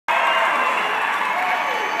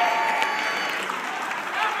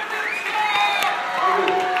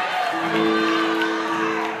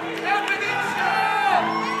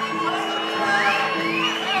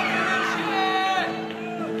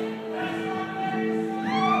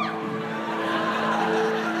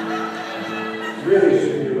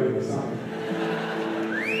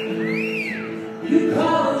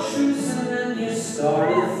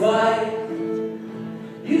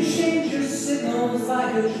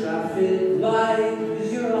like a traffic light,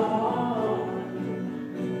 'cause you're a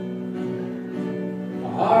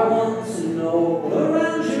hard one to know.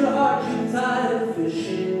 Around your heart you tied a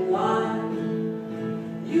fishing line.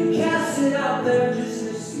 You cast it out there just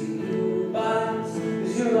to see you bite,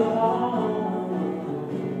 'cause you're a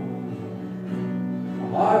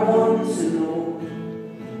hard one to know.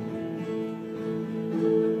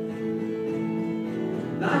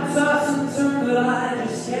 I toss and turn, but I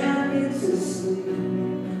just can't get to sleep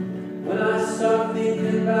when I start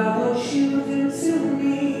thinking about what you did to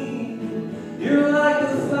me. You're like a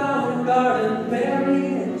flower garden buried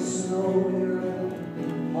in snow. You're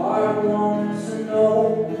a hard one to know.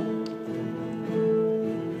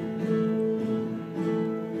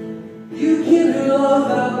 You give your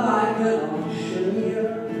love out like an auctioneer.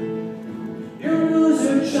 Your moves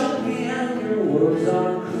are chunky and your words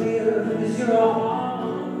aren't clear, 'cause you're a hard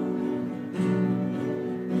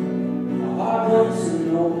one to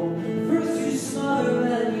know. First you smother,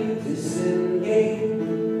 then you disengage.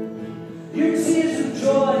 Your tears of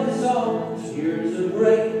joy dissolve, tears of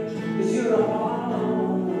rage, 'cause you're a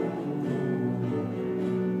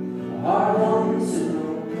hard one to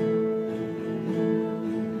know.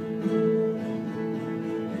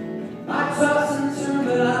 I toss and turn,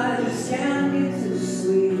 but I just can't get to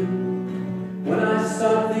sleep when I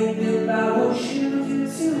start thinking about what you did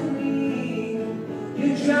to me. You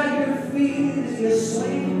drag your feet as you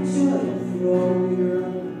swing to and fro. You're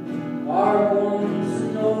a hard one to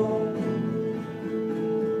know.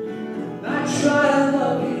 I try to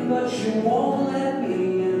love you, but you won't let me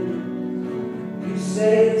in. You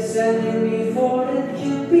say it's sending me